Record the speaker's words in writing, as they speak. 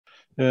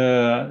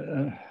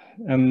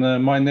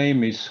My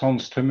name is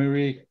Hans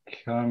Tømmervik.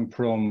 I'm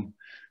from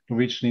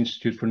Norwegian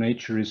Institute for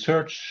Nature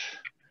Research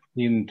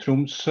in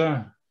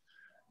Tromsø.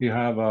 We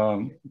have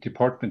a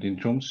department in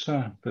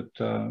Tromsø, but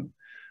the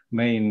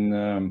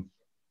main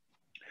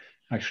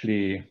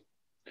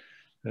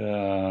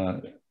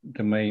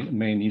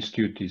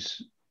institute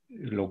is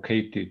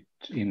located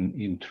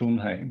in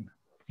Trondheim,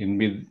 in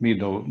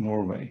mid of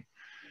Norway.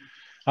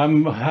 I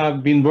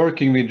have been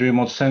working with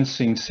remote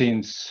sensing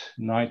since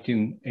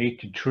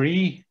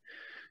 1983,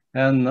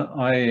 and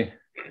I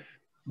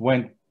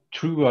went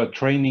through a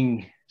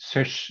training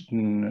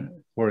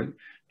session or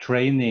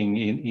training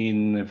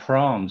in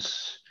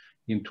France,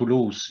 in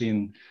Toulouse,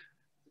 in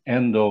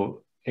end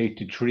of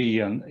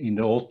 83 and in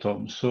the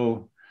autumn.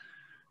 So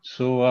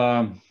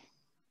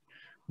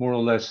more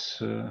or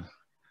less,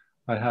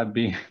 I have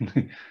been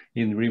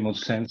in remote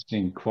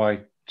sensing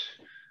quite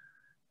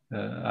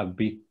a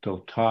bit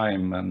of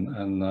time,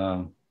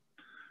 and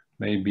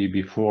maybe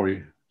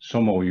before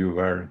some of you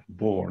were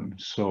born.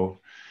 So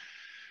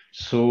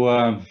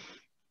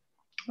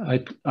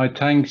many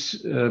thanks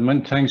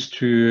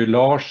to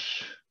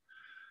Lars.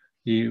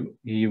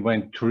 He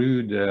went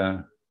through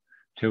the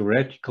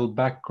theoretical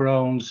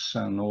backgrounds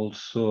and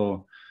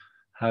also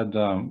had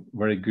a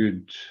very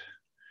good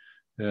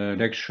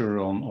lecture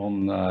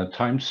on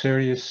time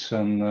series,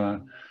 and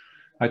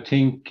I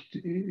think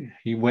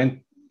he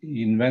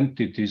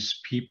invented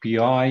this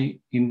PPI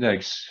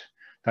index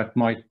that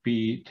might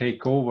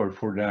take over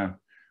for the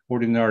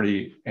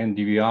ordinary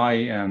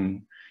NDVI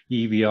and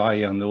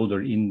EVI and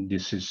other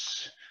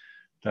indices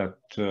that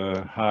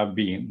have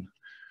been.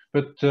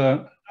 But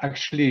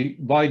actually,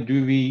 why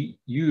do we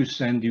use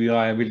NDVI?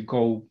 I will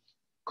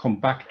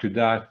come back to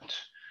that.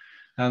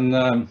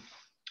 And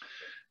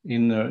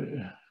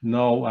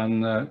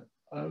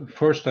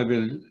first I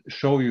will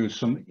show you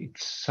some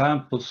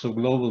examples of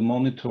global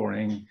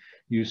monitoring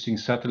using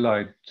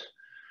satellite,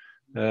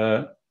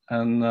 and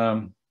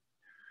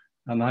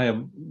I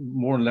have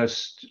more or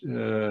less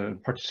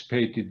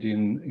participated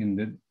in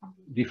the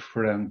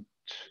different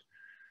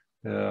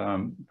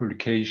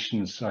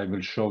publications I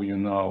will show you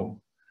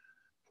now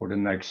for the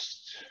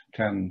next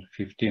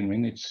 10-15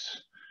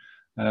 minutes.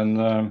 And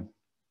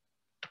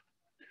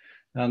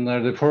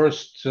the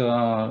first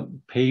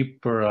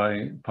paper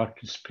I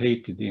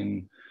participated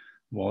in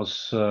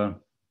was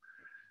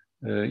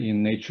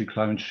in Nature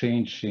Climate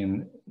Change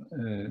in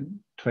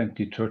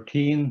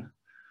 2013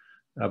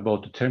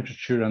 about the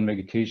temperature and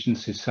vegetation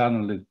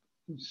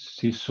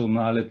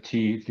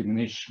seasonality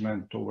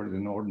diminishment over the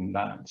northern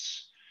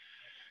lands.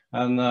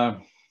 And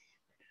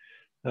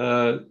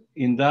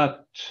in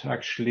that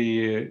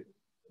actually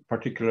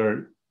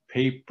particular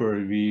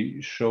paper,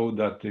 we showed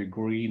that the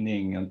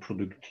greening and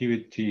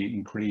productivity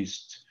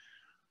increased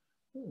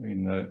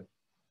in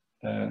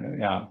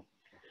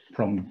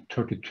from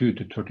 32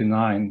 to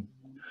 39%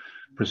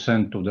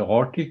 of the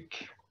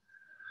Arctic.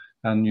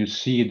 And you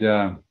see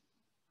the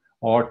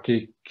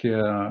Arctic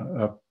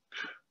up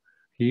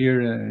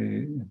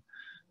here.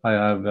 I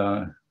have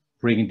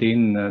bring it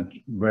in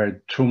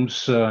where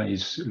Tromsø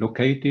is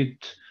located,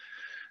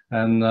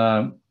 and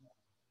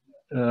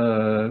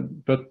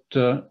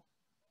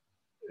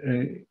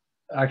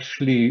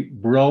actually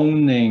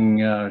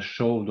browning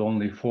showed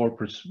only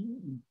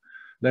 4%,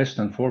 less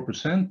than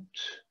 4%,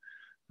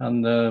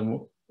 and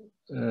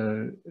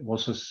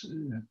was a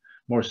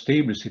more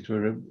stable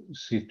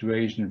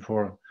situation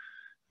for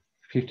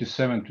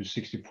 57 to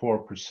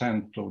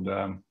 64% of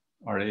the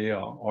area,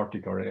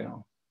 Arctic area.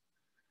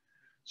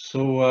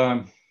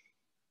 So,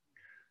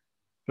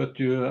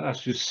 but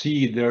as you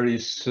see, there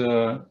is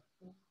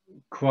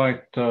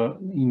quite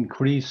an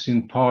increase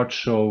in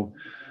parts of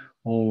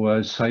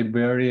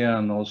Siberia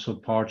and also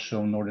parts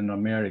of Northern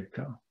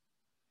America.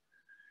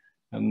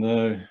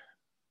 And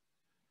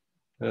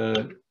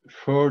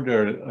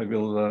further, I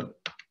will,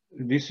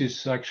 this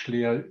is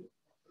actually a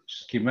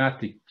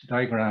schematic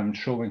diagram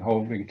showing how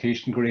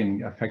vegetation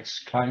greening affects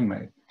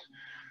climate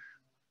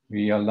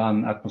via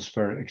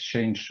land-atmosphere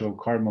exchange of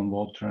carbon,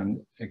 water,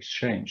 and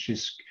exchange.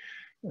 It's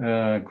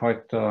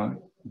quite a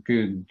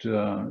good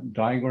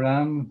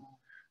diagram,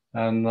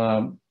 and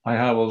I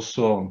have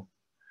also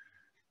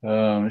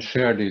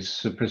shared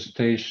this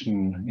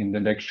presentation in the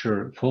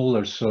lecture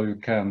folder so you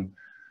can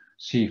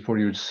see for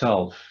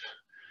yourself.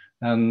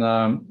 And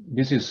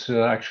this is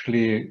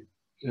actually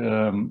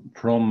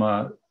from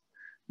a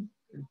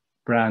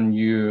brand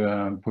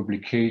new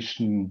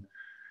publication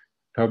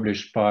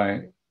published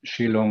by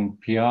Shilong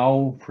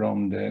Piao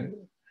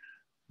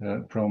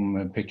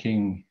from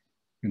Peking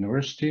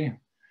University,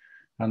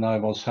 and I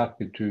was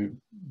happy to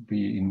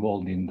be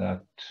involved in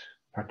that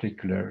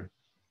particular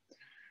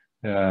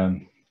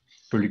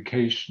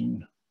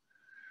publication.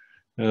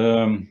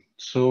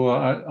 So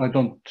I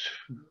don't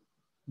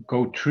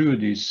go through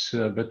this,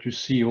 but you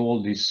see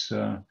all these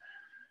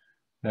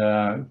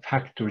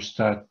factors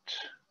that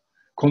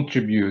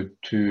contribute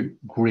to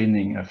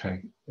greening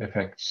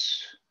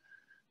effects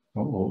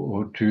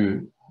or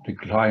to the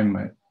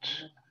climate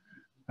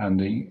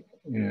and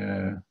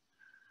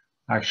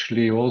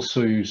actually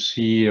also you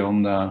see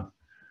on the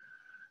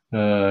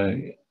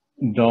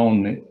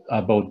down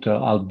about the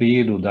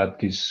albedo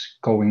that is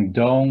going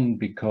down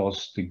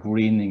because the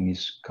greening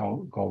is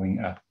going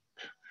up.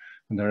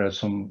 And there are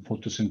some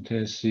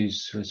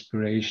photosynthesis,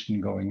 respiration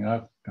going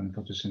up and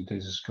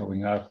photosynthesis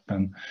going up.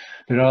 And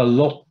there are a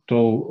lot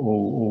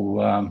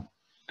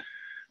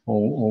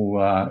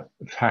of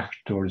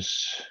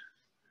factors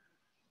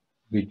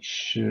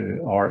which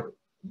are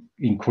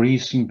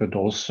increasing but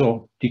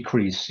also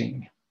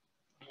decreasing.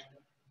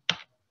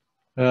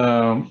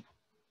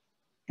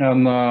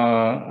 And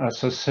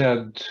as I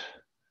said,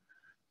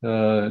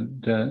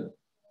 the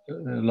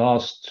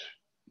last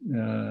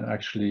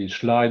actually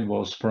slide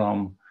was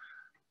from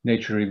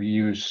Nature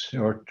Reviews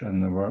Earth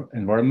and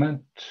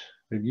Environment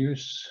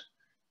Reviews,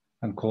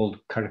 and called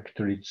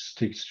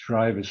Characteristics,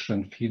 Drivers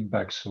and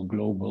Feedbacks of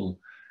Global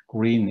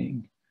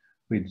Greening,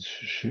 with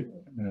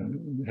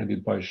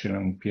headed by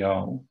Shilong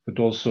Piao, but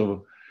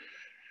also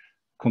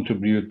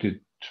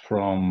contributed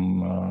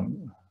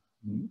from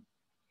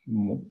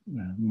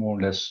more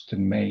or less the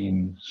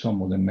main,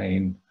 some of the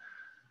main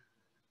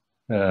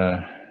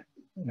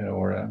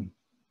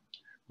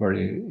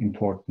very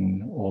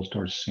important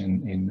authors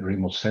in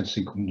remote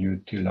sensing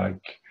community,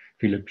 like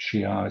Philip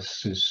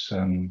Chiasis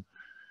and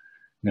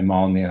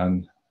Nemani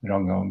and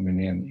Ranga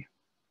Muneni.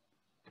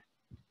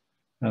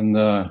 And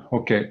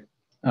okay,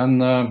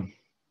 and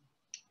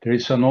there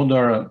is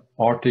another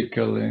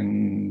article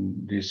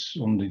in this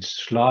on this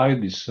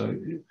slide.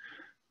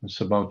 It's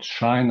about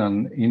China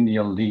and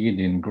India lead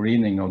in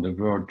greening of the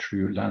world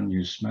through land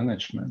use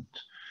management.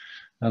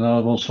 And I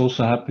was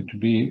also happy to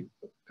be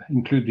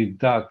included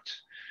that.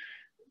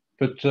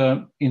 But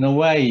in a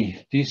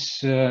way,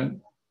 this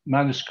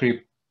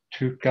manuscript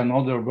took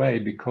another way,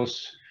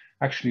 because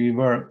actually we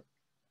were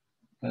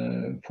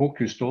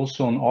focused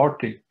also on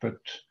Arctic, but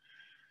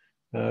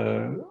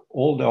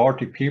all the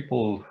Arctic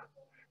people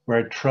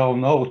were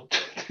thrown out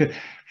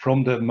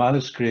from the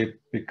manuscript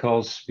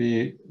because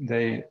they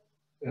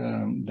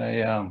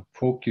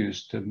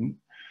focused, the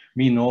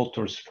main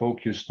authors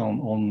focused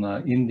on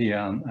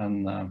India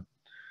and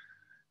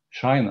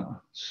China.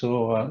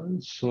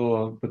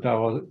 So, but I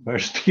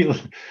was still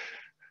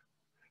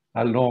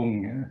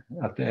along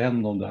at the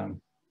end of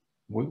them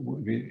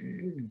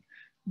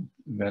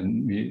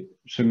when we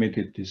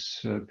submitted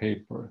this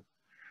paper.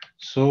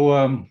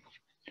 So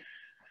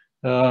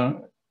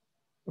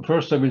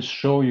first I will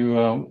show you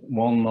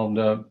one of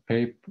the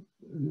paper.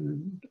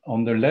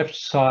 On the left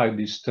side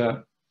is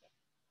the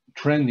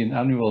trend in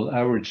annual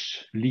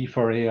average leaf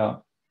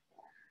area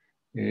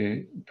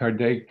per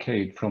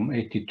decade from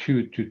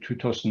 82 to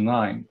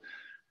 2009,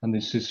 and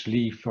this is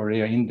leaf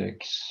area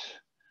index,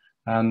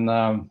 and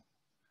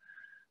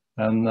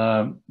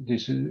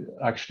this is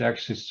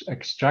actually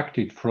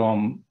extracted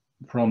from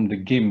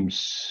the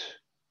GIMS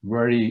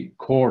very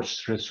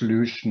coarse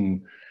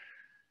resolution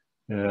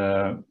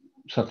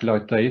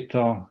satellite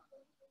data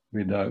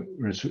with a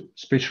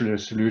spatial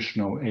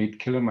resolution of 8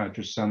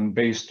 kilometers, and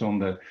based on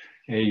the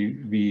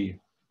AVHRR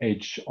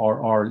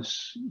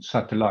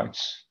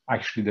satellites,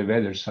 actually the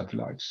weather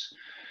satellites.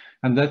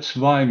 And that's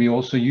why we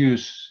also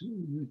use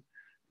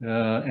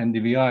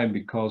NDVI,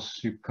 because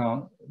you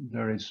can't,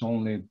 there is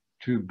only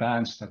 2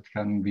 bands that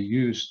can be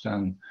used,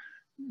 and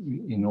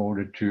in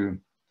order to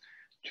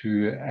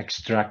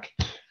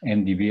extract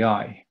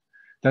NDVI.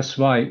 That's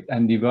why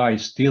NDVI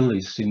still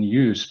is in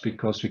use,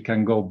 because we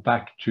can go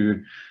back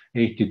to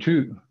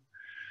 82.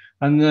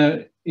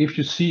 And if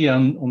you see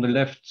on the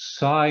left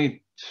side,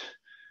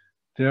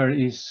 there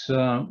is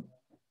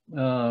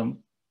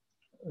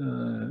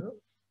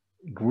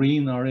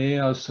green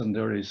areas and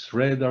there is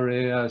red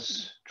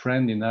areas,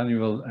 trend in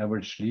annual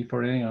average leaf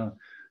area.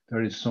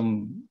 There is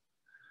some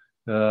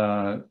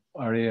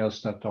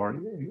areas that are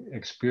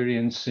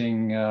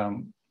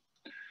experiencing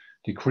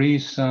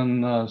decrease,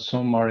 and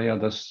some area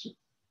that's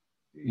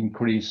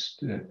increased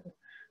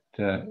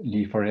the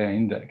leaf area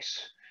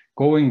index.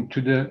 Going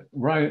to the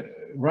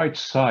right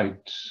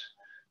side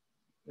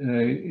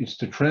is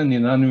the trend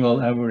in annual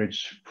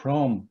average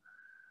from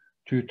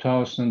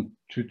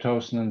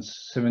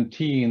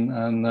 2017,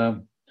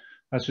 and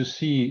as you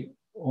see,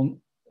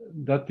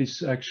 that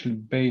is actually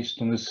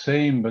based on the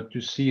same, but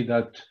you see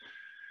that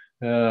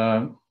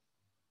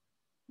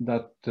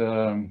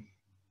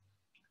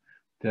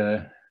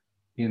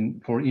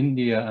for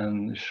India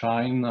and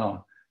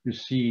China, you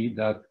see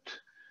that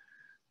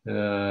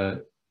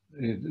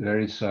there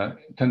is a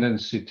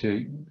tendency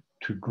to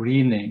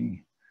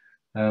greening,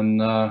 and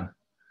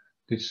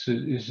this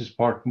is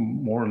part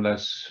more or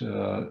less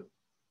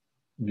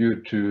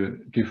due to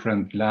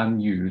different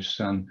land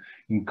use and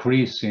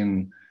increase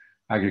in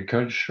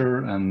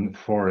agriculture and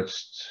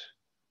forests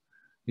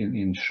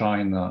in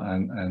China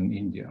and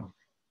India.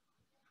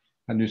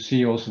 And you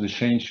see also the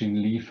change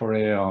in leaf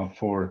area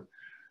for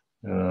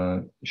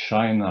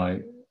China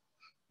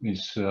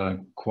is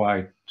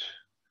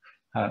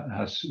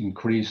has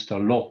increased a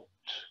lot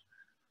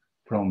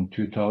from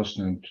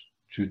 2000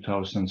 to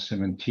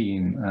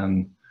 2017,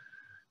 and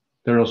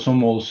there are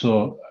some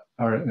also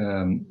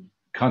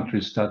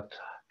countries that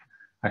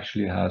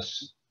actually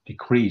has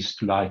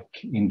decreased,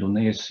 like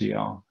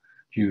Indonesia,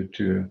 due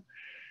to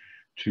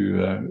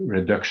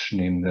reduction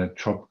in the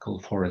tropical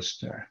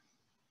forest there,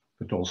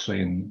 but also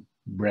in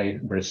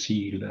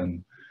Brazil,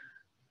 and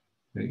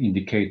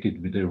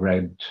indicated with the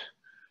red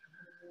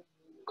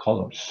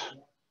colors.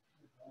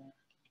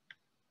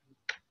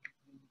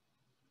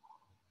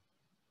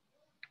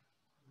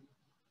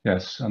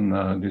 Yes,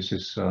 and this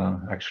is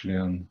actually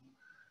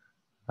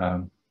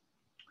an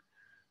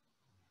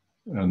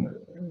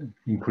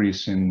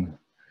increase in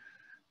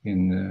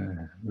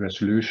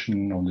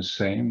resolution of the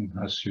same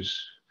as you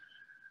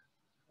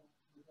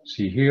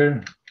see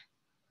here.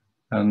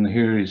 And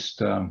here is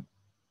the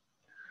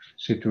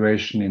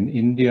situation in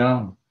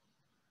India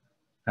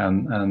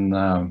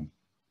and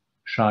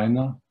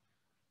China.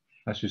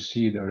 As you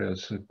see, there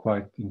is a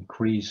quite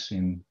increase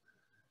in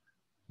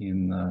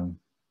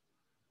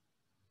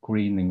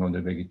greening of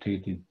the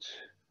vegetated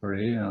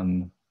area,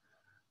 and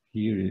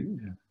here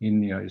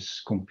India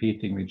is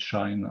competing with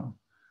China,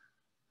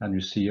 and you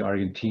see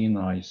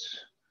Argentina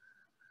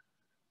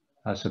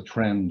has a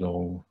trend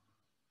of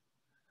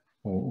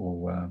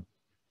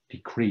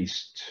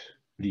decreased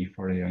leaf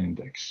area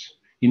index,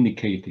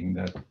 indicating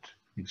that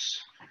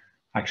it's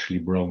actually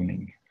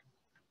browning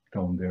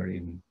down there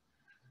in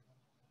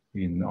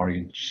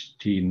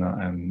Argentina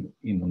and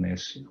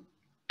Indonesia.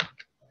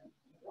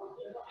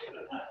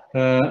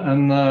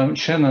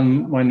 Shen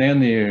and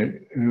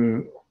Maineni,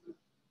 who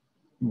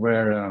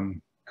were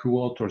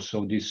co-authors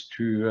of these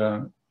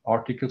two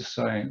articles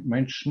I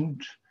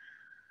mentioned,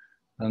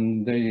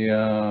 and they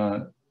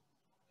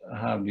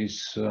have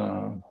this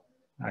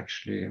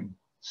actually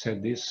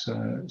said this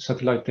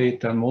satellite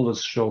data and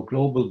models show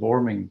global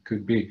warming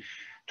could be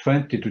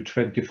 20 to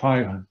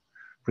 25%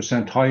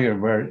 higher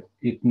were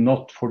it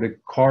not for the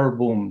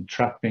carbon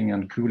trapping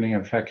and cooling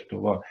effect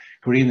of a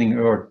greening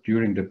Earth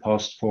during the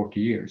past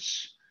 40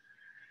 years.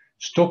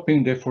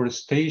 Stopping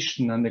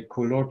deforestation and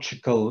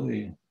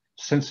ecologically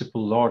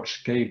sensible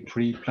large-scale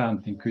tree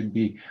planting could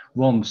be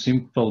one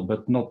simple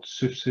but not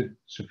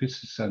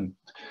sufficient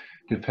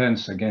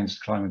defense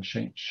against climate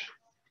change.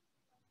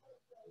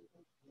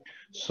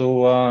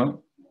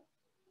 So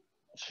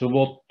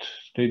what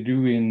they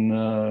do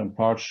in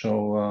parts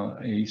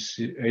of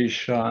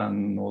Asia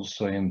and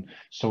also in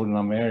Southern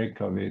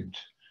America, with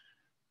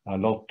a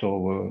lot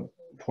of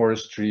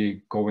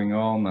forestry going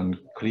on and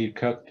clear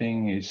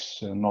cutting, is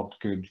not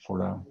good for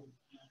the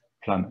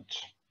planet.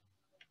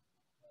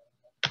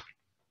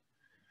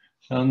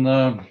 And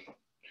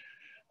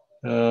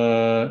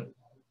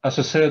as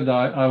I said,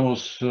 I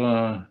was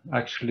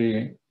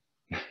actually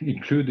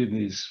included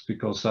in this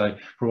because I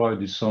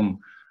provided some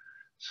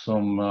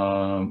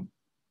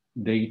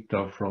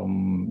data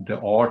from the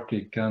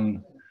Arctic,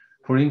 and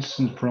for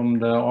instance from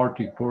the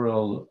Arctic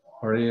coral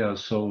area,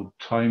 so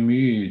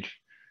Taimyr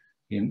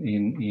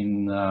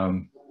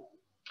in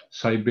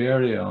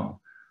Siberia,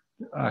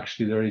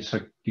 actually there is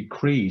a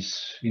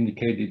decrease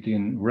indicated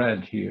in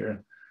red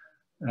here,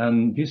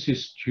 and this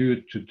is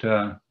due to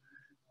the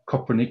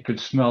copper nickel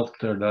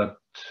smelter that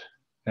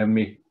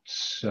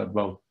emits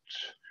about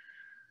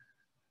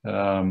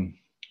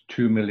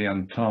 2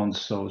 million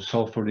tons of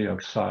sulfur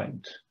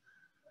dioxide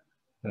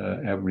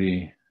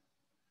every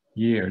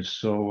year.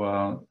 So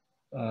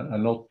a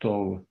lot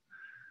of,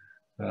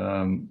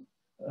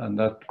 and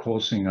that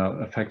causing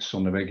effects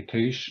on the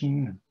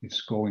vegetation.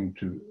 It's going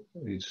to,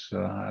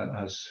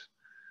 has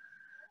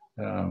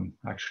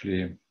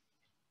actually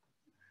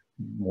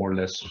more or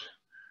less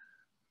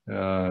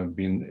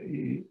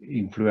been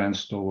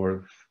influenced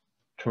over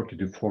 30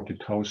 to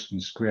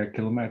 40,000 square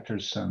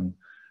kilometers, and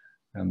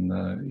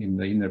in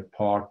the inner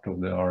part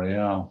of the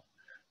area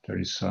there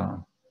is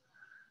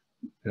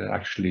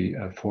actually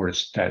a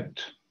forest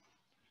dead.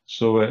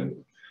 So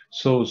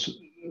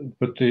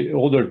but the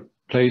other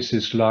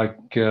places like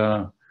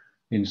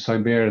in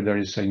Siberia there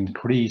is an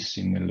increase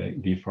in the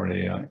leaf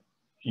area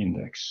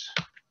index.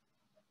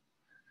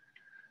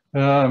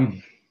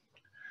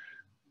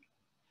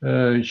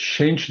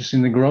 Changes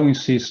in the growing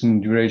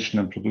season, duration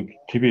and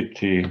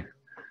productivity.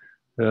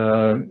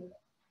 I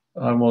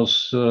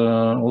was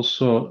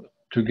also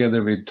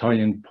together with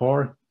Tayen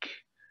Park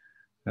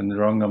and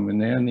Ranga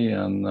Muneni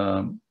and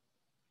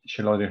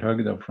Kjell-Ari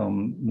Høgda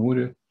from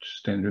Norut,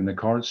 Stein Rune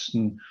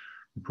Karlsen,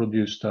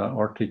 produced an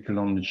article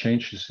on the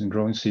changes in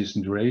growing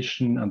season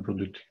duration and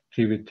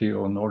productivity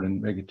of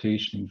northern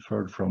vegetation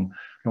inferred from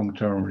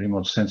long-term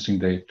remote sensing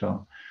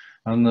data.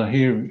 And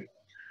here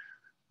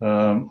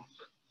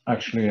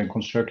actually I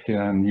constructed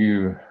a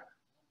new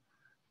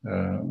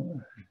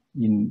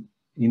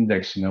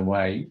index in a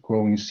way,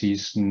 growing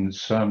season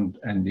summed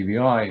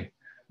NDVI.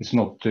 It's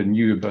not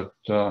new, but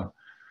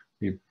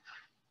we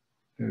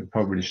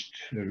published,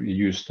 we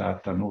used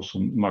that, and also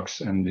max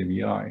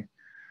NDVI.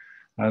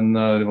 And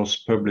it was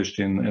published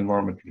in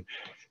Environmental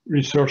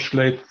Research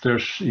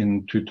Letters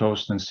in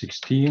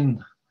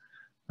 2016.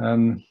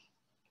 And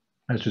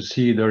as you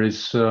see, there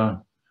is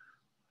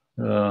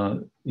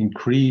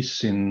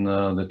increase in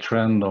the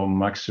trend of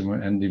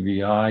maximum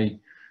NDVI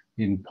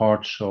in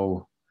parts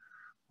of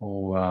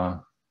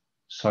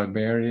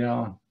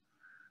Siberia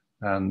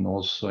and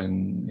also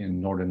in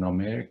Northern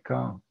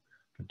America,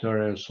 but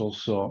there is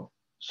also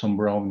some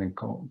browning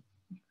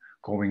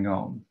going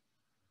on.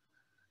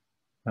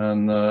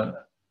 And on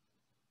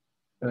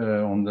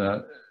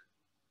the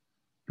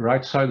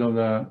right side of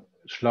the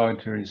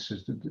slide here is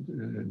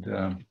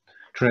the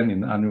trend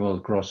in annual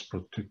gross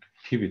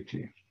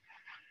productivity.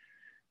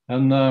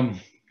 And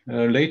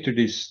later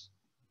this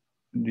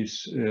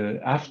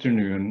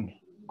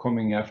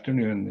coming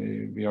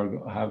afternoon, we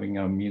are having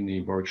a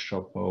mini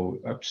workshop of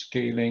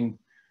upscaling.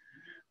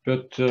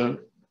 But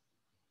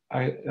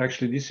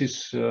actually this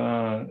is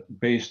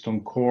based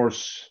on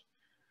course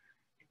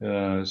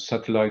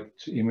satellite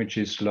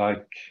images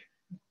like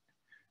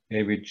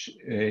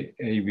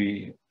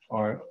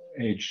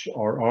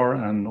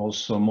HRR and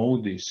also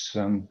MODIS.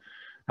 And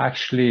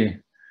actually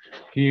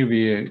here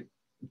we're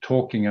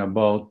talking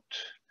about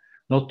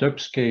not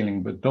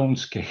upscaling but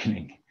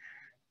downscaling,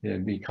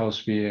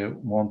 because we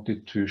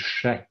wanted to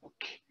check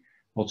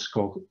what's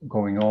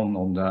going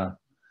on the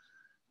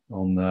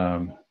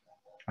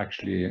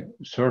actually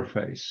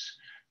surface.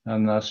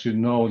 And as you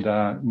know,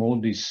 the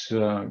MODIS,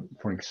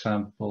 for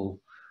example,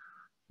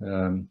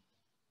 and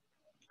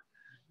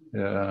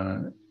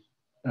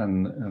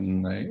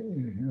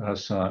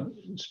has a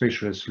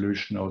spatial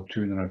resolution of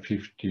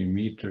 250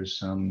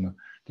 meters, and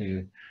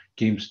the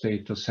GIMS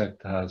data set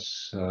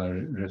has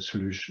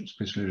spatial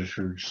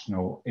resolution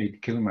of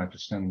 8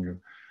 kilometers. Then you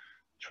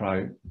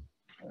try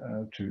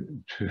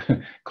to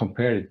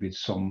compare it with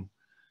some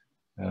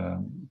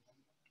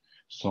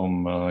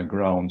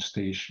ground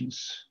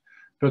stations.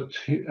 But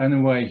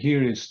anyway,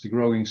 here is the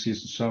growing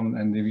season, some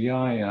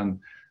NDVI, and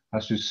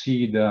as you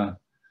see,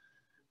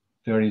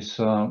 there is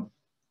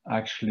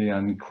actually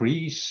an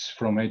increase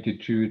from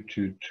 82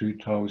 to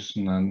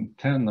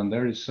 2010, and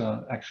there is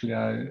actually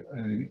a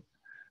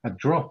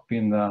drop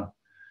in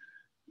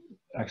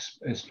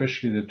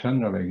especially the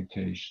tundra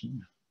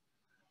vegetation.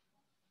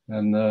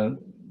 And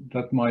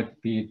that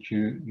might be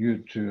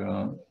due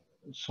to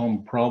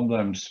some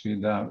problems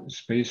with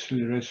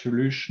spatial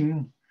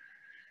resolution.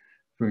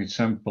 For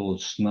example,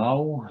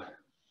 snow.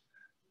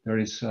 There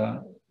is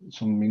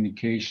some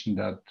indication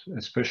that,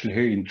 especially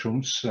here in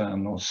Tromsø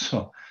and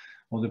also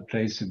other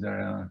places,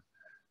 there are,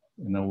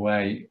 in a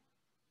way,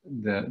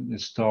 the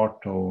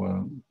start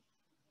of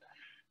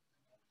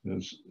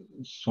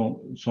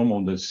some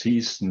of the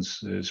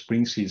seasons,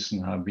 spring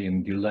season, have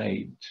been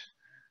delayed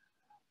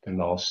the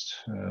last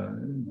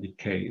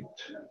decade.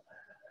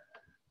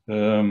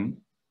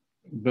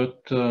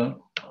 But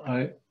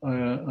I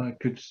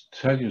could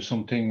tell you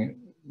something.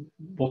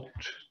 What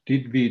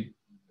did we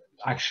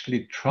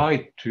actually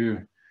try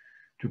to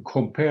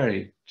compare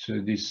it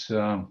to this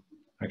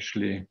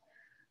actually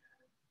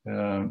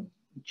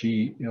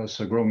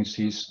also growing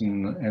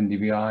season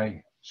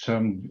NDVI,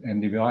 some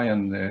NDVI,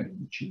 and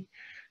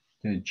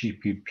the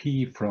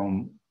GPP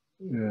from,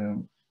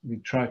 we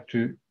tried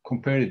to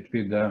compare it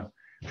with the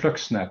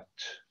FluxNet,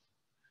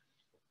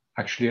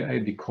 actually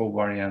eddy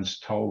covariance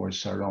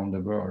towers around the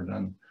world,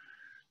 and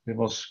it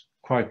was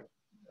quite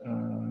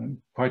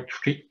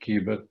tricky,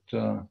 but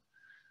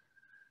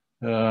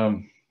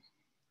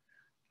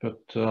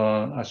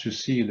as you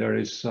see, there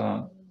is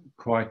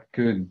quite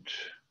good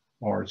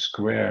or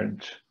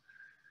squared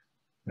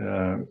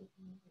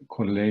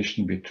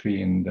correlation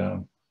between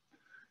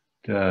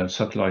the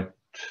satellite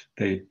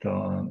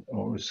data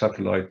or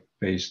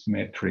satellite-based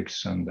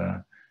metrics and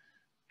the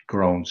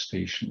ground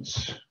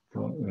stations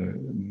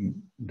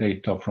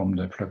data from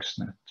the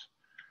FluxNet.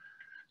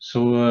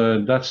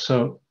 So that's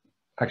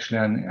actually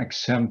an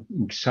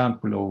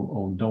example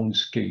of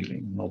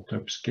downscaling, not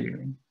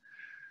upscaling.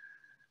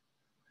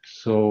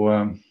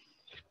 So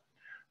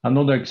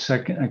another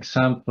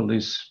example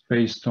is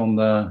based on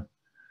the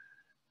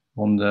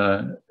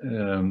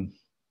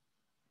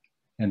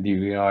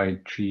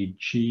NDVI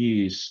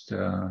 3G, is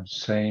the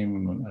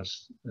same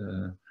as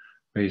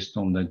based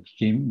on the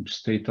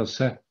GIMS data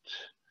set,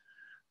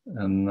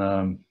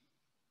 and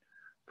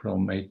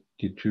from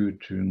 82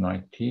 to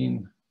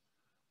 19.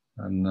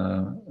 And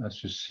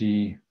as you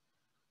see,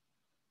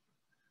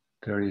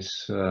 there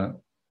is the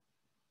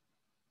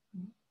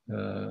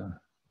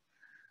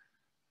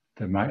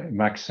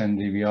max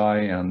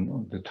NDVI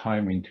and the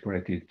time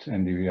integrated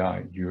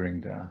NDVI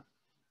during the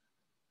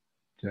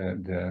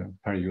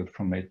period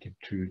from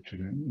 82 to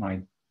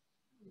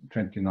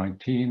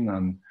 2019,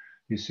 and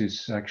this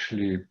is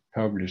actually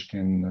published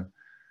in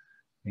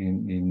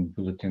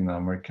Bulletin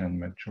American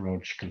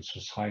Meteorological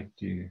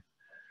Society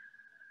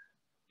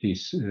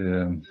this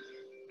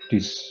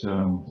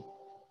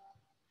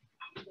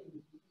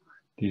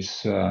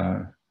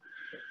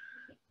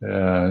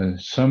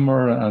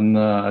summer. And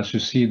as you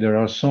see, there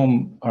are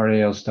some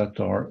areas that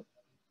are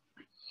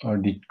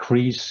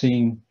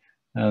decreasing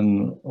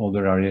and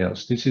other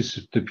areas. This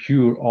is the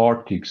pure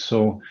Arctic.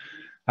 So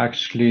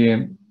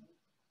actually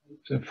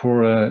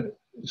for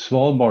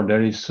Svalbard,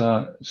 there is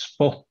a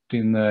spot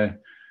in the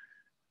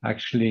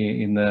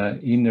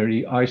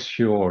inner ice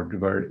fjord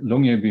where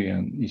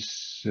Longyearbyen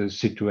is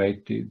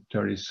situated.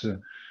 There is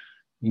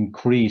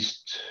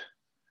increased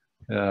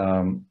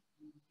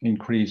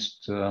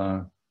increased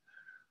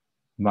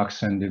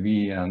max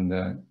NDV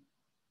and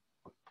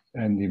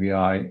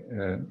NDVI,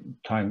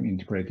 time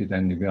integrated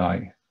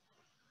NDVI.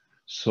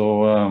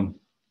 So,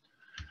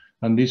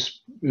 and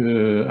this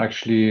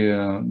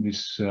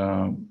these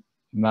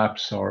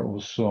maps are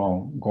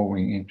also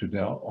going into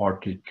the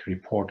Arctic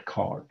report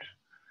card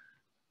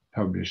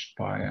published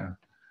by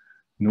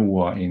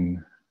NOAA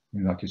in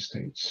United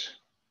States.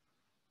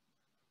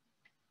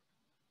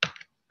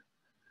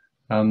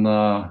 And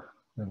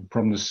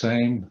from the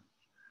same,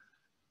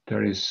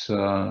 there is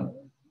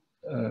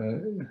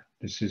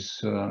this is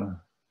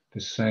the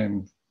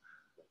same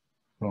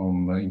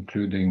from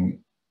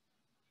including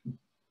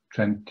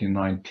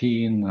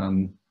 2019,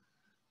 and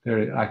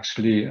there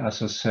actually,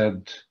 as I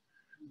said,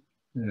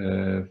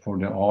 for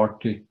the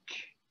Arctic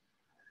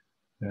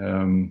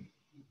and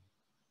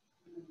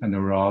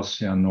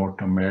Eurasia and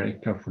North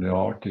America, for the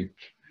Arctic,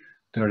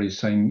 there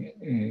is an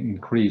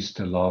increase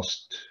the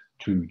last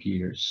 2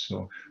 years.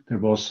 So there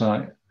was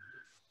for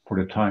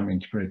the time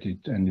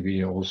integrated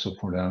NDVI, also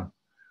for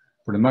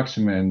the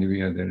maximum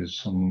NDVI, there is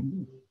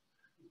some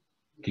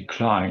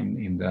decline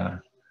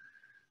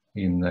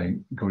in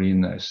the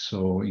greenness,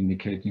 so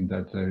indicating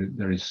that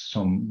there is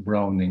some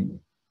browning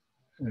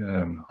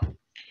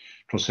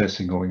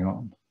processing going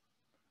on.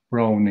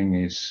 Browning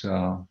is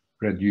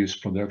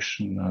reduced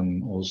production,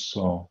 and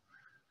also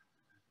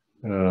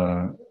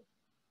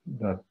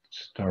that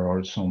there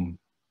are some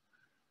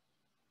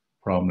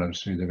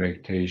problems with the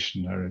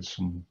vegetation. There is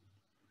some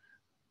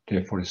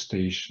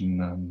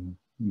deforestation, and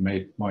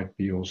might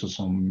be also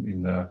some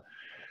in the,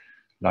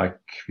 like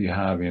we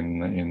have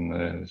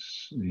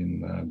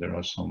there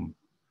are some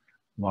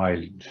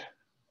wild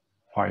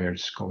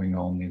fires going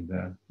on in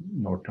the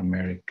North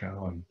America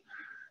and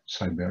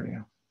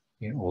Siberia,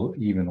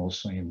 even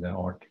also in the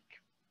Arctic.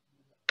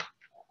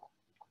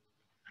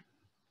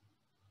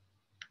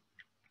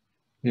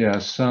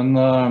 Yes, and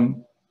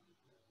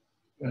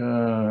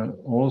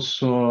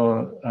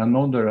also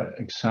another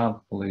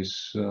example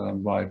is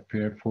by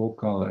Per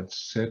Focal,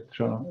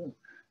 etc.,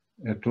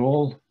 et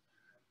al.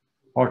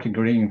 Arctic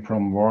greening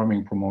from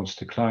warming promotes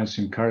declines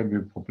in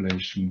caribou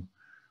population.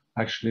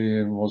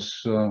 Actually,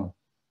 was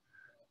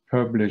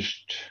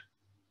published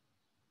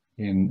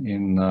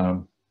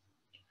in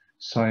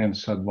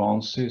Science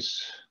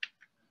Advances,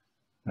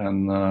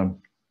 and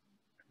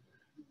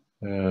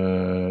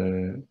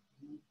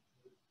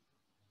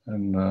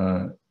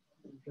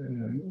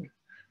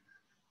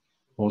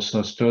was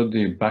a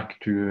study back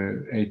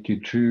to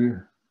 82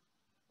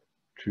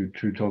 to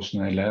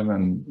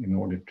 2011 in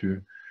order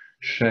to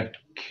check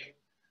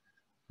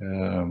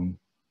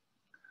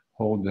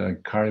how the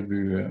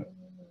caribou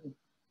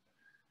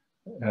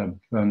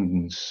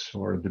abundance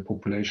or the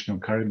population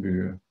of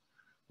caribou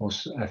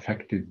was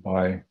affected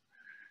by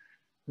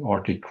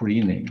Arctic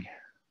greening.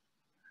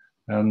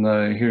 And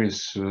here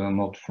is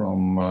not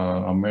from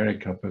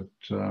America, but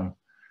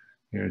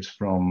here it's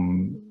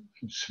from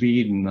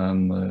Sweden,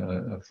 and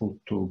a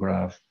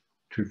photograph,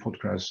 2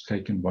 photographs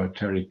taken by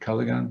Terry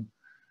Callaghan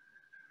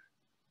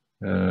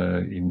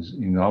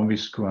in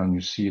Abisko, and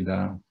you see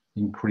the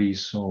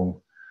increase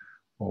of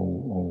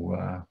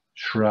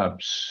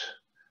shrubs,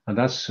 and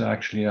that's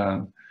actually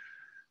and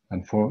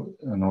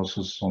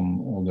also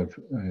some other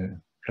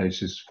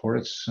places,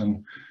 forests,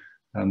 and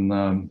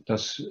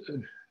that's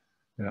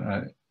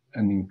an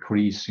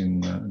increase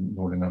in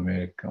Northern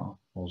America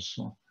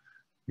also.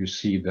 You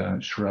see the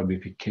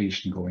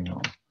shrubification going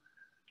on,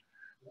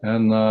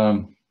 and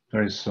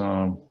there is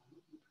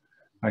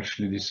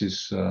actually, this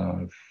is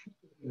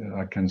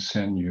I can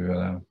send you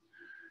a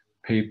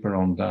paper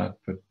on that,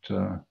 but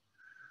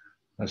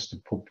as the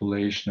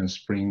population and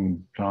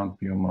spring plant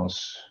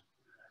biomass,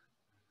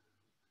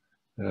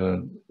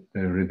 the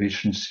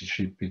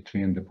relationship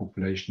between the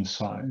population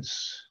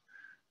size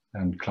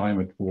and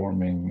climate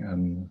warming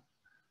and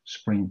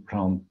spring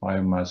plant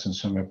biomass and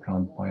summer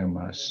plant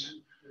biomass,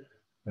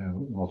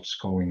 what's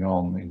going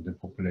on in the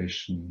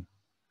population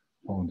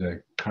of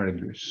the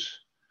caribous.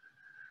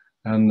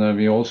 And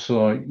we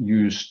also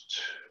used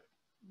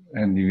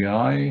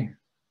NDVI,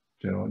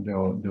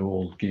 the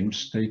old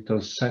GIMS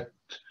data set.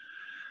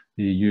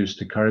 We used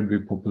the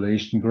caribou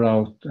population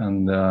growth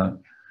and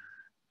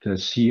the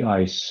sea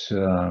ice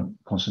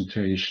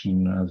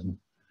concentration,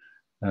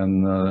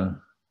 and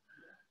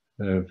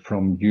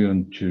from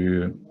June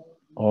to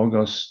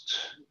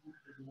August.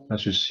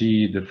 As you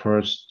see, the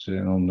first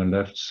on the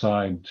left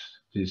side,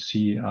 the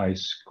sea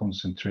ice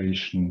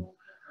concentration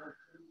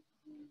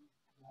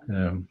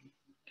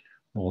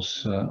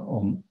was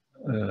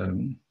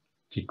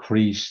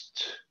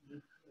decreased,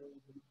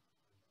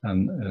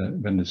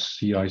 and when the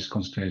sea ice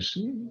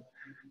concentration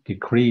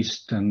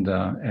decreased and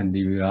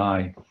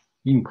NDVI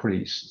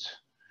increased,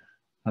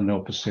 and the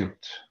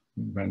opposite,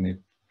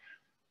 when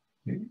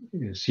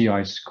sea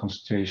ice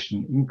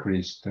concentration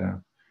increased,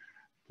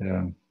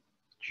 the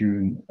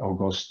June,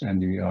 August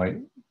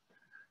NDVI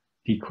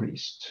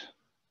decreased.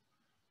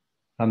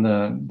 And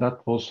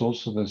that was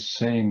also the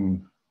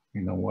same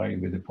in a way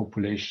with the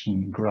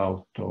population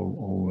growth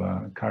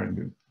of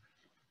caribou.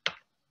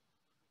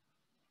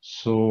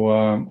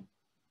 So,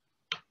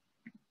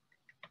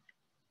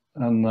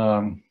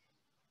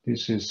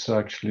 this is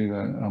actually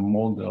a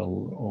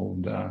model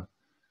of the,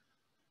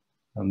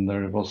 and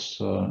there was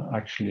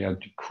actually a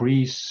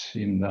decrease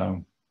in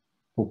the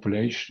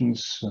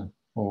populations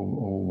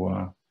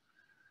of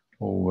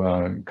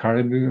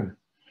caribou,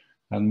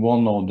 and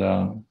one of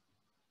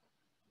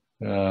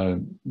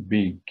the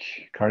big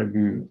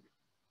caribou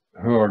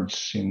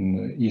herds in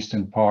the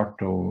eastern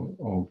part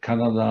of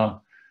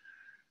Canada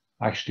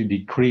actually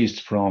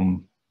decreased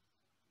from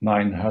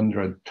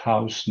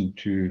 900,000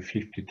 to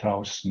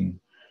 50,000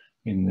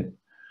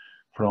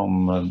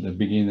 from the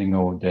beginning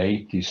of the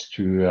 80s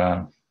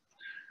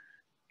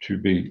to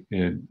be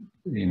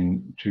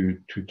into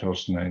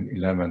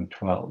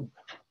 2011-12.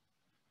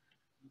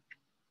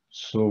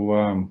 So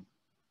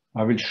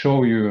I will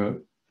show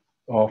you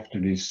after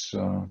this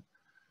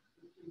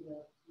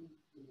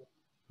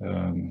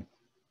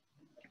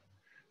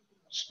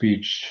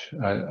speech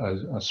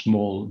a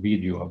small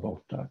video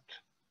about that.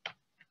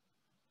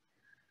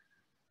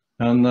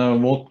 And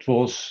what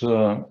was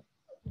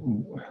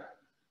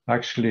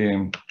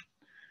actually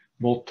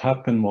what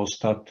happened was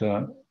that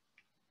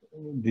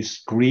this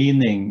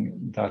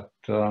screening that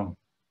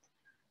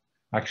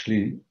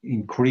actually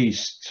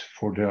increased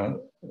for the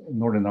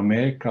Northern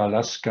America,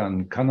 Alaska,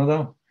 and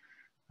Canada,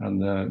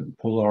 and the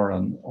polar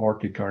and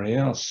Arctic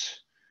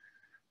areas.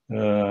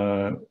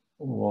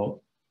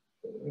 Well,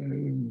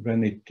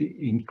 when it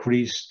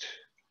increased,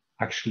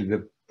 actually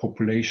the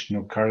population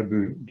of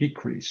caribou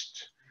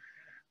decreased.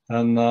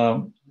 And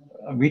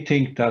we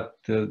think that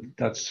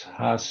that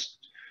has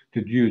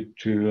to do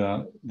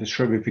to the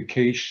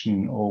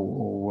shrubbification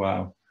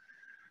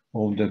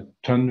of the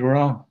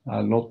tundra.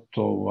 A lot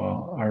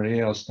of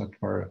areas that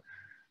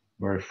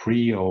were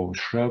free of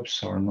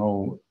shrubs are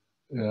now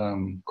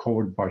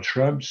covered by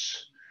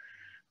shrubs,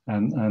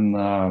 and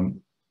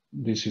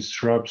these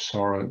shrubs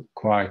are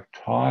quite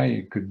high.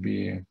 It could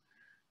be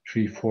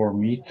 3-4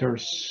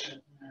 meters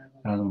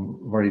and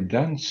very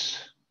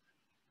dense,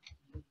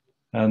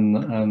 and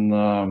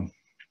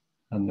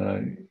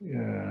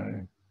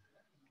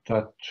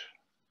that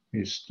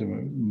is the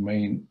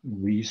main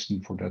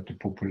reason for that the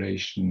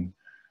population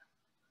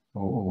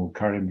of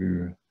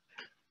caribou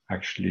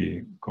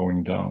actually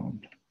going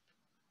down.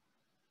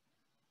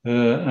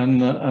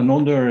 And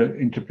another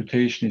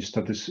interpretation is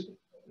that this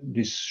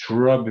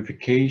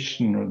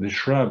shrubbification, or the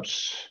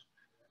shrubs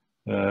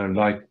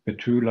like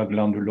Betula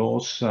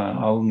glandulosa,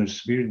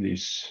 Alnus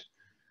viridis,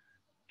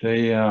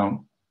 they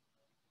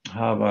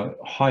have a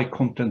high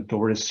content of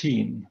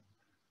resin.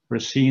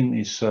 Resin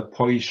is a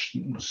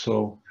poison,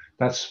 so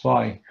that's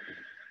why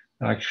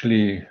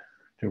actually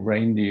the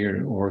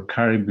reindeer or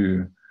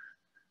caribou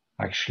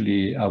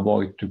actually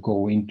avoid to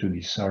go into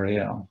this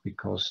area,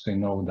 because they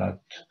know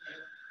that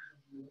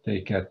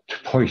they get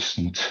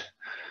poisoned,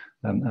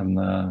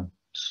 and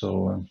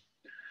so.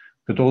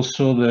 But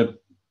also the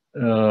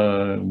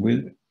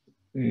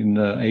in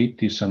the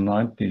 80s and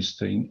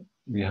 90s,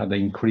 we had an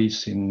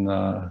increase in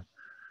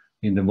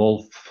the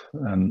wolf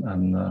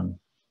and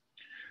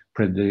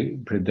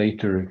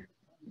predator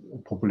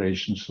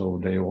population, so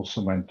they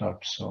also went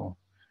up. So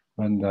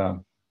when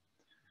the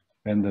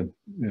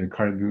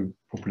caribou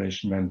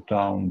population went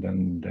down,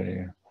 then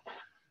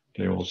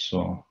they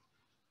also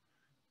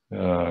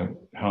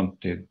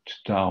hunted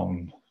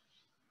down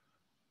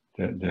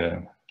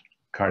the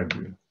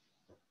caribou.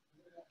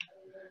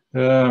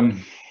 Are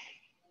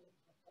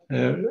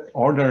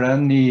there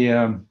any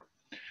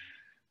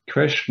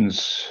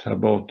questions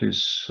about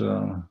this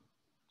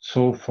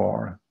so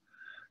far?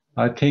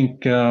 I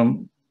think as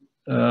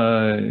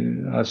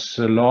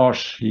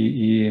Lars,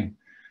 he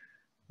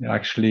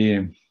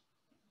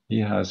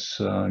has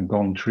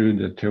gone through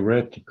the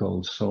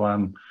theoretical, so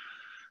I'm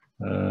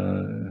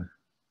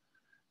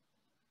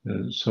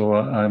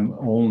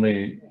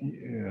only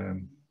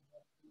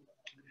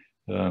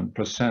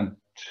present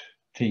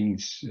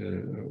things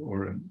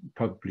or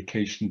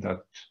publication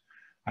that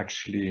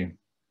actually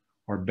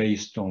are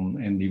based on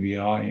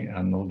NDVI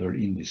and other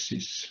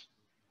indices.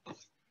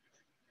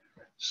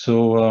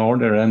 So are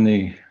there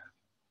any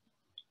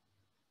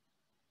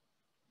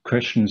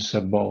questions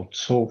about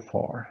so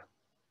far?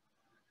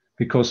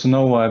 Because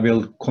now I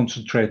will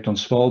concentrate on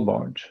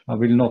Svalbard. I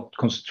will not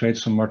concentrate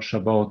so much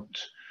about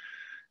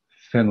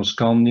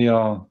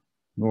Fennoscandia,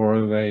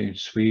 Norway,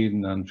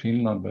 Sweden, and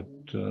Finland, but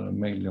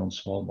mainly on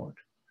Svalbard.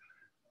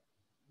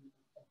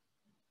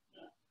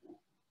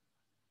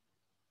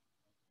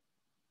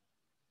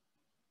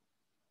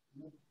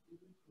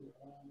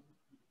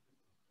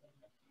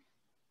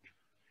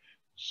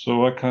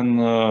 So I can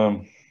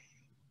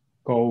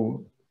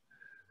go.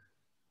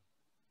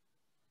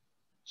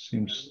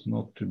 Seems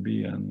not to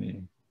be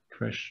any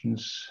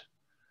questions.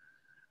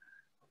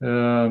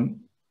 I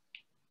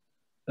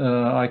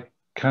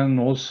can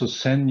also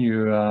send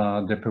you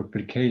the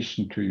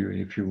publication to you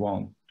if you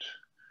want.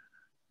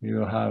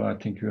 You have, I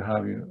think you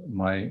have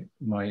my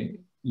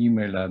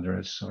email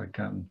address, so I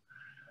can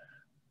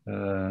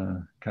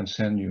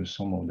send you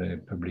some of the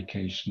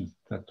publications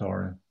that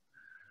are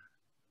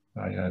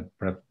I had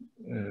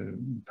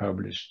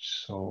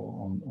published so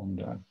on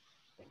the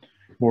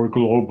more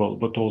global,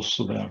 but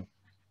also the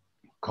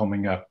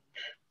coming up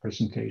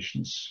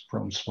presentations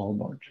from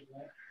Svalbard.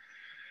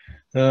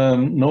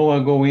 Now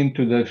I go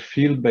into the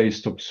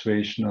field-based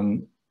observation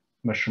and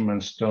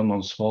measurements done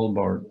on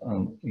Svalbard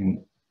and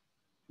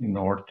in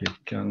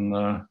Arctic. And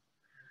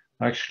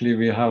actually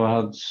we have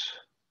had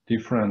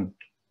different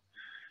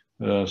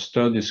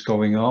studies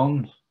going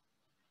on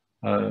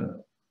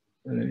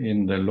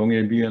in the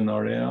Longyearbyen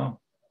area,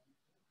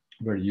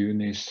 where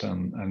UNIS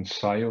and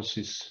SIOS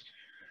is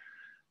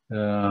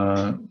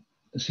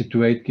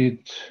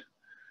situated.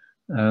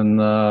 And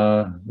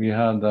we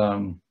had,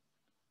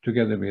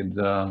 together with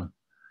the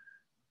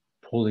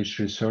Polish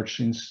research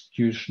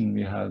institution,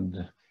 we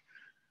had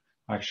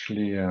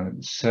actually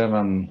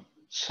 7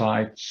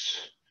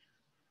 sites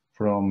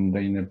from the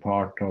inner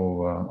part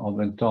of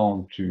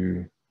Adventdalen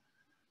to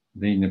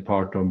the inner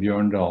part of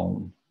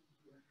Bjørndalen.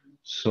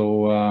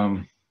 So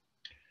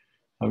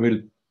I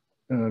will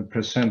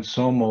present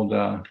some of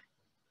the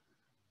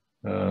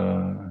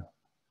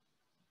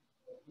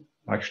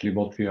actually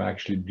what we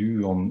actually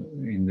do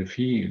in the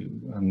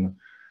field. And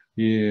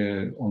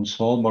on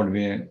Svalbard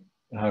we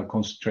have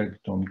concentrated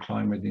on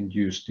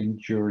climate-induced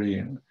injury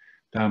and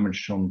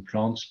damage on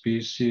plant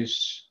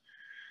species,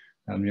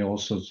 and we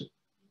also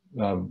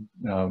have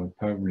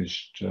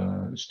published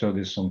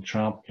studies on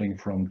trampling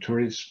from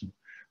tourism,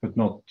 but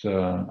not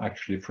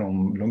actually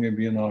from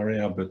Longyearbyen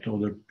area, but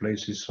other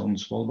places on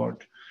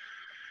Svalbard,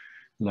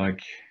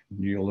 like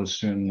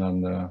Ny-Ålesund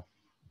and the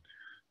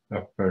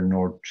upper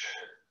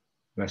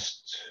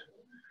northwest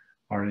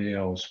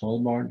area of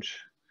Svalbard.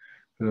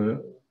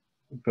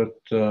 But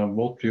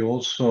what we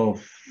also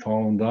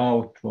found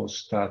out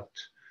was that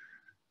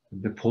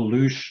the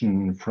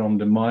pollution from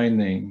the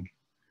mining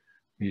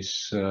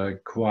is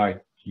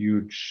quite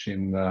huge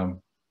in the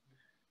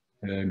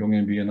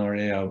Longyearbyen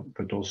area,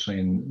 but also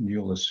in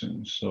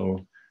Ny-Ålesund.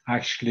 So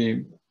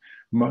actually,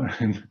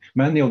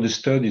 many of the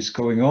studies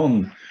going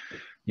on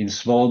in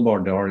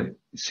Svalbard are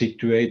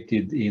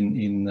situated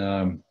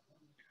in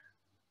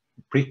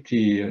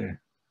pretty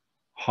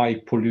high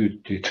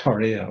polluted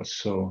areas.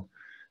 So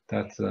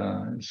that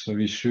so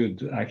we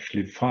should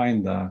actually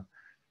find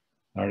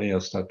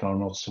areas that are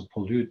not so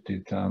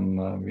polluted,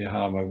 and we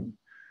have a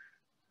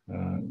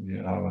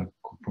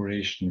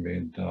cooperation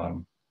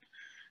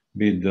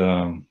with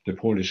the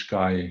Polish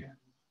guy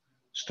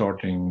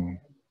starting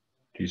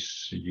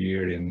this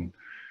year in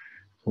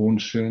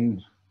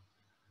Hornsund,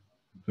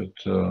 but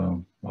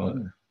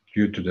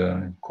due to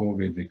the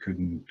COVID we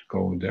couldn't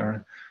go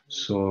there.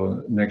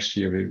 So next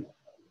year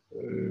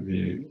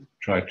we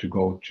try to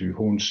go to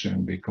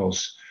Hornsund,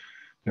 because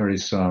there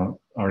is an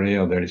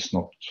area there is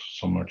not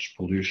so much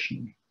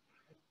pollution.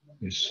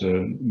 It's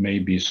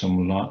maybe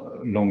some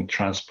long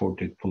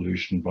transported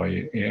pollution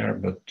by air,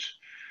 but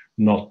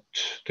not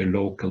the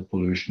local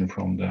pollution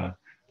from the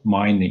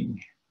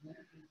mining,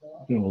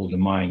 all the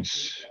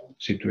mines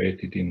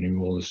situated in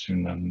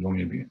Ny-Ålesund and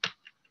Longyearbyen.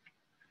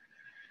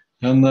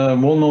 And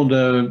one of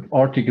the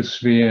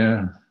articles we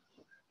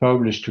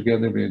published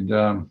together with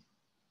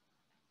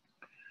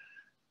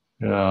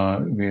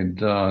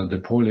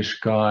the Polish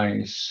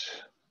guys,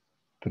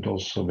 but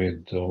also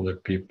with other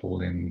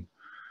people in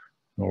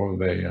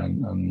Norway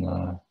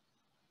and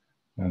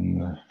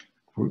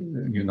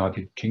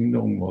United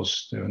Kingdom,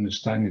 was the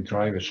understanding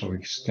drivers of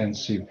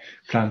extensive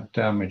plant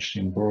damage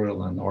in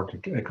boreal and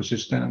Arctic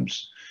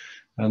ecosystems.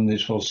 And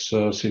this was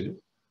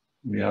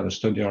we had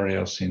study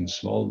areas in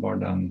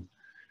Svalbard and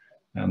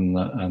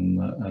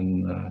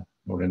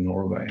northern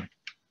Norway.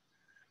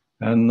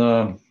 And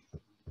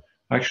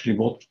actually,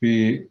 what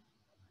we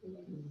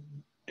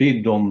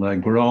did on the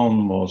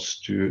ground was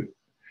to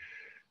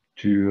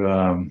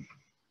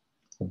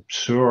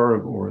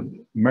observe or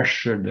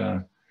measure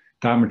the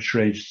damage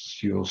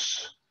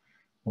ratios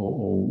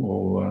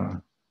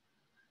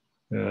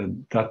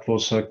that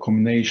was a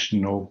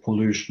combination of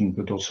pollution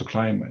but also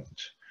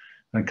climate.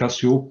 And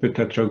Cassiope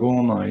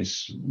tetragona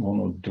is one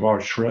of the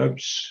dwarf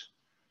shrubs,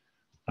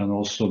 and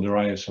also the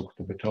Dryas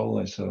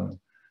octopetala is a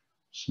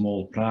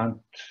small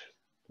plant,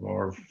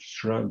 dwarf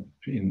shrub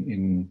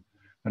and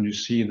you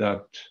see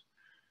that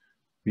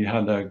we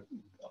had a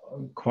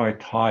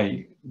quite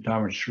high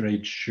damage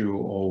ratio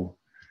of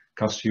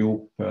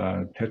Cassiope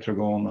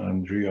tetragona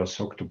and Dryas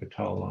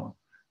octopetala,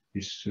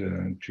 these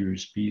 2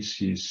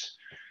 species,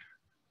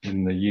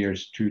 in the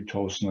years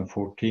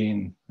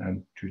 2014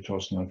 and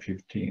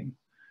 2015.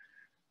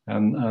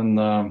 And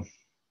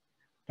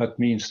that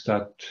means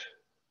that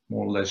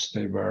more or less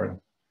they were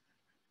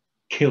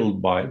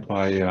killed by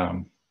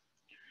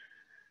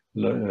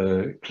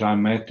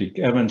climatic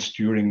events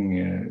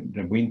during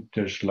the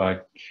winters,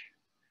 like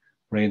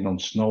rain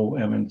and snow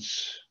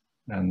events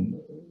and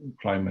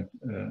climate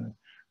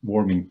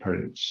warming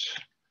periods.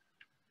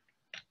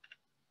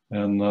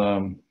 And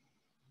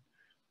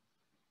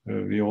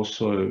we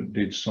also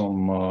did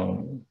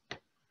some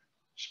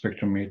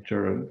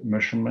spectrometer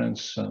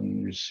measurements,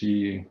 and we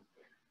see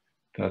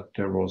that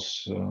there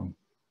was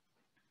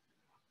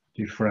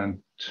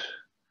different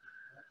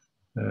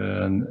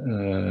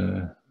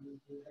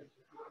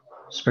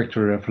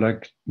spectral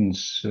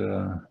reflectance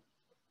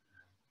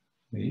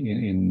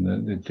in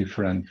the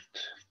different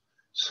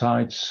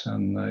sites,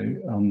 and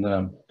on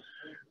the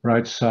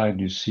right side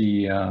you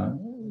see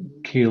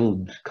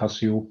killed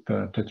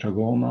Cassiope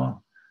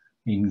tetragona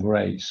in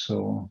gray.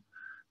 So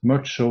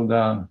much of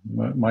the,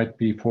 might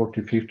be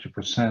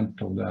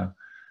 40–50% of the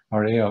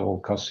area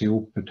of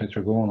Cassiope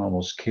tetragona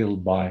was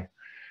killed by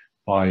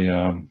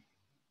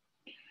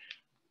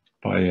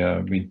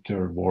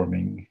winter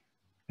warming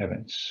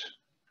events.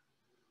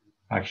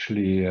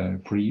 Actually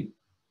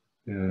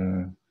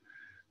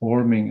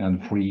warming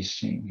and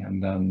freezing,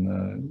 and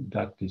then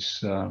that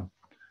is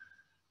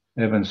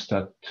events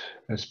that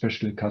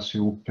especially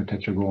Cassiope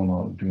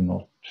tetragona do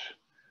not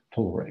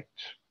tolerate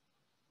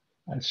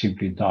and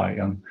simply die.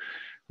 And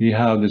we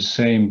have the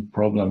same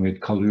problem with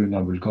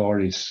Calluna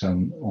vulgaris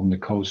and on the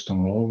coast of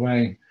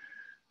Norway.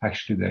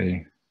 Actually,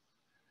 they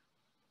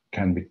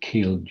can be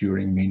killed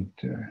during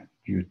winter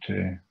due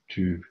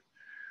to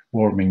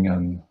warming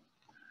and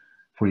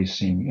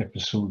freezing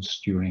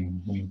episodes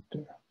during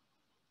winter.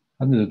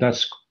 And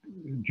that's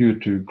due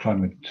to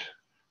climate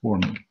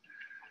warming.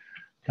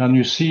 And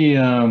you see,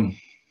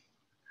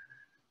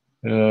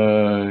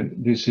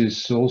 this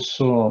is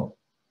also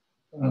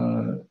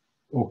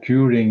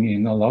occurring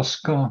in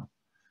Alaska.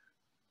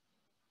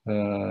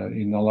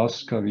 In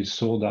Alaska, we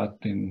saw that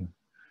in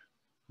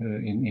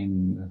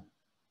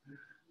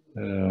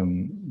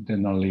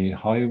Denali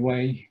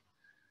Highway,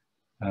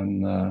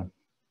 and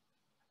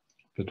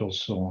but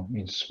also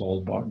in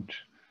Svalbard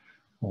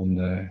on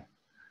the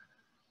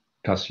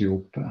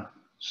Cassiope.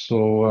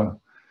 So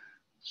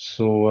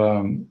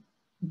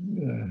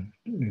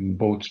in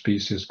both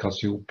species,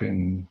 Cassiope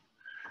in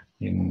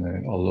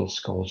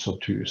Alaska also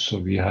too. So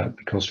we have,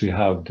 because we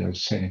have the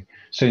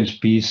same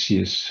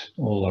species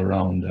all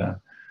around the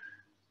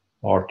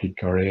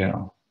Arctic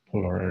area,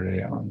 polar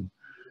area. And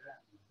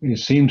it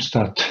seems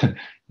that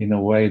in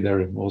a way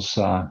there was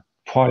a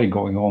fire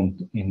going on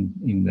in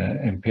the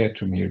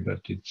Empetumir,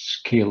 but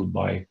it's killed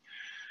by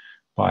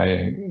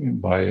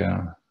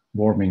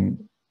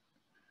warming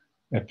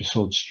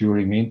episodes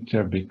during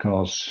winter,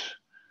 because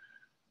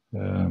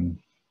Mount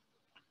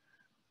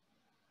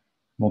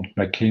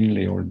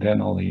McKinley or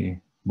Denali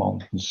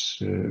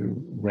Mountains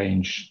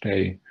range,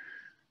 they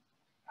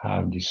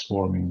have these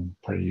warming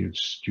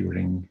periods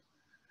during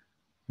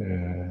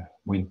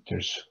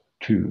winters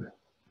too,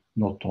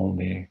 not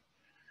only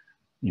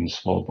in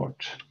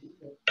Svalbard.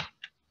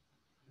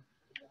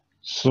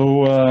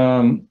 So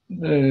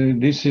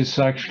this is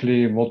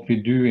actually what we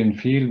do in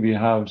field. We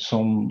have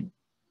some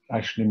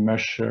actually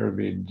measure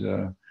with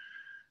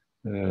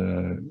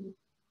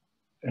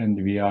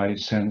NVI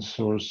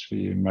sensors.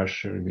 We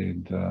measure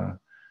with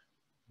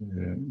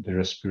the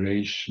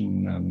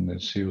respiration and the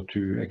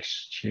CO2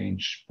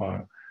 exchange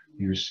by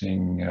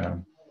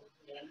using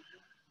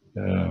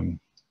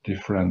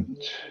different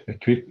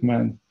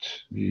equipment.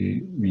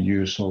 We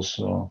use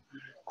also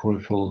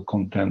chlorophyll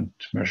content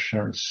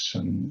measures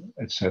and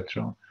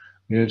etc.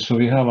 So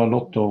we have a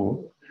lot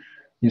of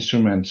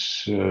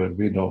instruments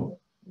with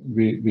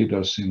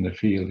us in the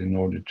field in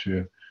order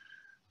to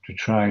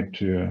try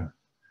to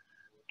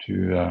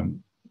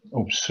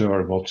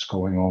observe what's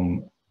going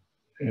on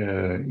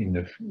in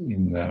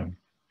the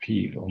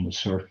field on the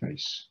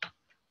surface.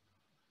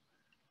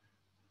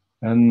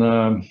 And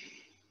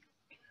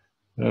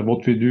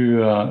what we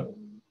do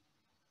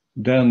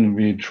then,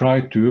 we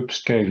try to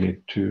upscale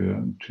it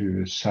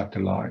to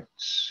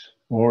satellites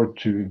or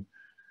to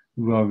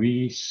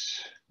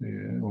UAVs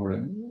or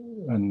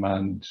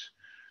unmanned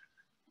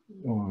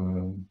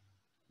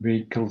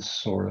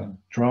vehicles or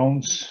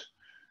drones,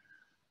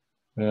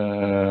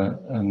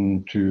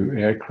 and to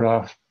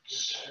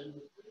aircrafts,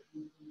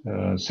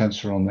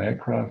 sensor on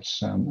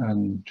aircrafts,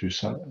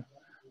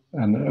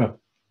 and up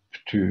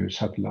to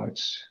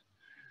satellites,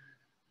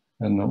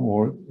 and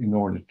or in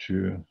order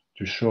to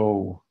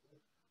show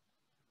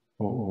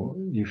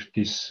if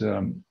this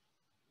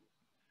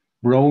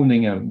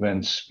browning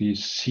events we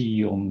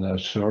see on the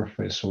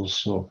surface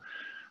also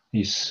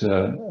is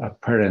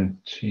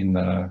apparent in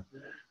a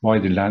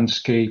wider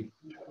landscape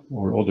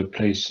or other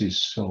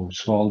places of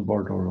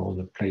Svalbard or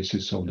other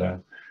places of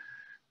the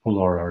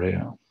polar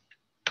area.